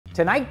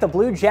Tonight, the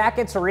Blue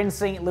Jackets are in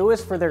St.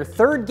 Louis for their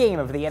third game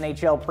of the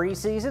NHL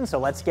preseason, so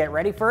let's get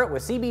ready for it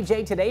with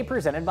CBJ Today,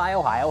 presented by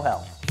Ohio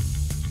Health.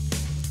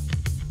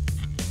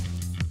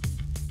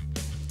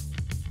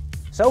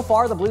 So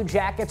far, the Blue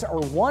Jackets are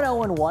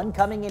 1-0-1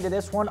 coming into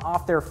this one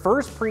off their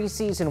first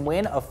preseason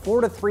win, a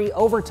 4-3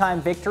 overtime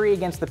victory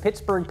against the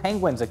Pittsburgh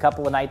Penguins a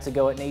couple of nights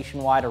ago at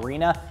Nationwide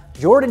Arena.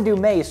 Jordan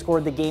Dumais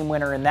scored the game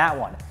winner in that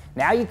one.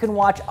 Now you can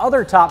watch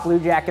other top Blue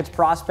Jackets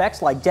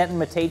prospects like Denton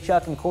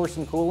Mateychuk and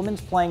Corson Ceulemans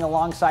playing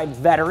alongside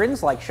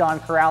veterans like Sean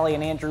Kuraly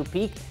and Andrew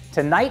Peeke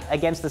tonight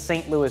against the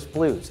St. Louis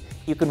Blues.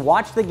 You can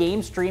watch the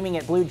game streaming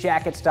at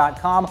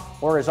BlueJackets.com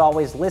or, as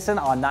always, listen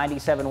on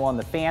 97.1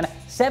 The Fan,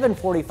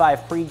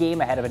 7:45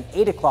 pregame ahead of an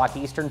 8 o'clock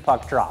Eastern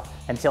puck drop.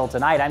 Until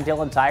tonight, I'm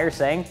Tyrer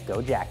saying,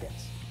 go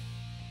Jackets.